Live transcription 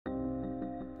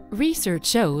Research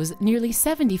shows nearly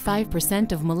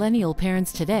 75% of millennial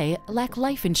parents today lack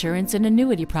life insurance and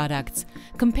annuity products,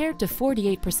 compared to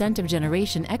 48% of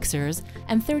Generation Xers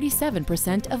and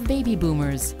 37% of baby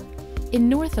boomers. In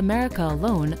North America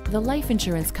alone, the life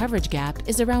insurance coverage gap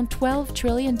is around $12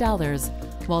 trillion,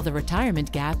 while the retirement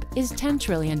gap is $10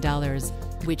 trillion,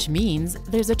 which means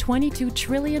there's a $22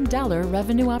 trillion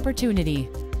revenue opportunity.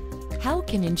 How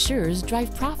can insurers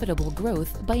drive profitable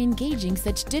growth by engaging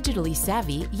such digitally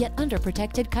savvy yet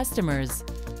underprotected customers?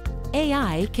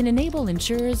 AI can enable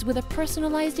insurers with a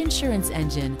personalized insurance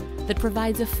engine that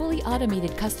provides a fully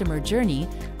automated customer journey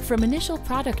from initial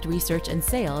product research and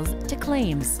sales to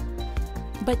claims.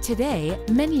 But today,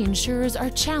 many insurers are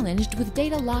challenged with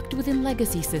data locked within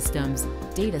legacy systems.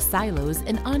 Data silos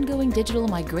and ongoing digital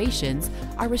migrations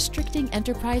are restricting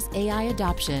enterprise AI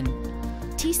adoption.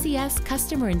 TCS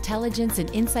Customer Intelligence and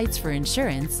Insights for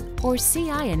Insurance, or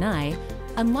CI&I,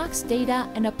 unlocks data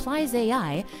and applies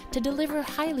AI to deliver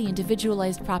highly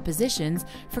individualized propositions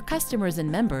for customers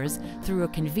and members through a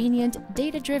convenient,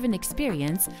 data-driven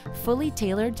experience fully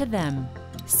tailored to them.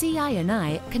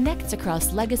 CI&I connects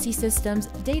across legacy systems,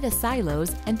 data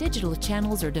silos, and digital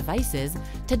channels or devices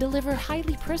to deliver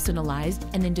highly personalized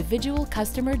and individual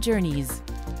customer journeys.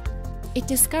 It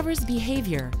discovers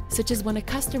behavior, such as when a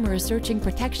customer is searching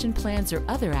protection plans or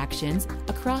other actions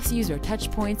across user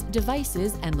touchpoints,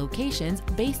 devices, and locations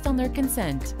based on their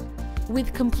consent.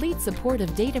 With complete support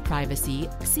of data privacy,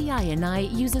 CI&I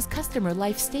uses customer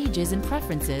life stages and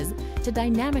preferences to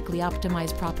dynamically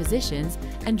optimize propositions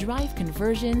and drive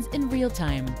conversions in real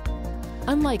time.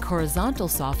 Unlike horizontal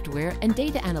software and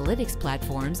data analytics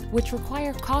platforms, which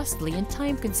require costly and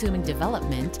time-consuming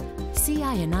development,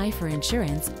 CI&I for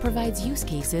Insurance provides use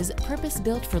cases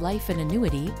purpose-built for life and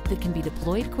annuity that can be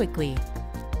deployed quickly.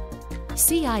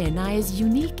 CI&I's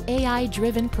unique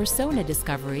AI-driven persona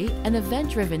discovery and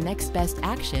event-driven next best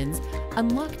actions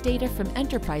unlock data from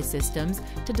enterprise systems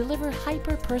to deliver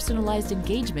hyper-personalized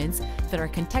engagements that are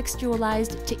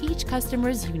contextualized to each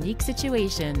customer's unique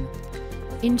situation.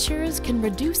 Insurers can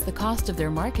reduce the cost of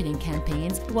their marketing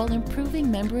campaigns while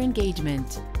improving member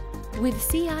engagement.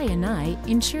 With CI&I,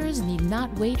 insurers need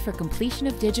not wait for completion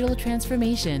of digital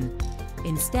transformation.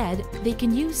 Instead, they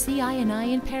can use CI&I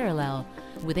in parallel,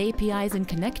 with APIs and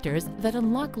connectors that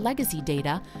unlock legacy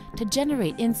data to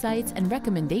generate insights and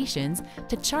recommendations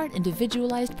to chart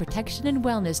individualized protection and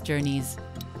wellness journeys.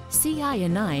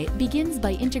 CI&I begins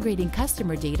by integrating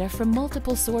customer data from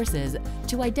multiple sources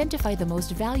to identify the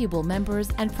most valuable members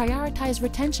and prioritize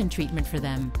retention treatment for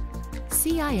them.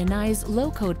 CI&I's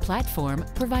low-code platform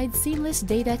provides seamless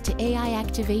data to AI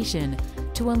activation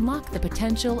to unlock the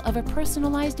potential of a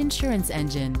personalized insurance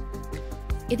engine.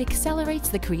 It accelerates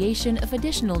the creation of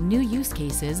additional new use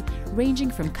cases ranging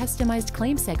from customized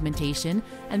claim segmentation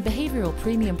and behavioral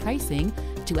premium pricing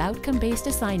to outcome-based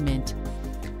assignment.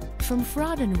 From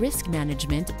fraud and risk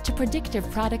management to predictive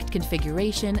product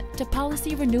configuration to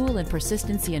policy renewal and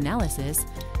persistency analysis,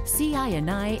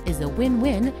 CI&I is a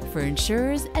win-win for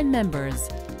insurers and members.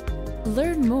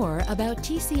 Learn more about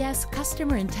TCS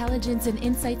Customer Intelligence and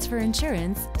Insights for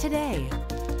Insurance today.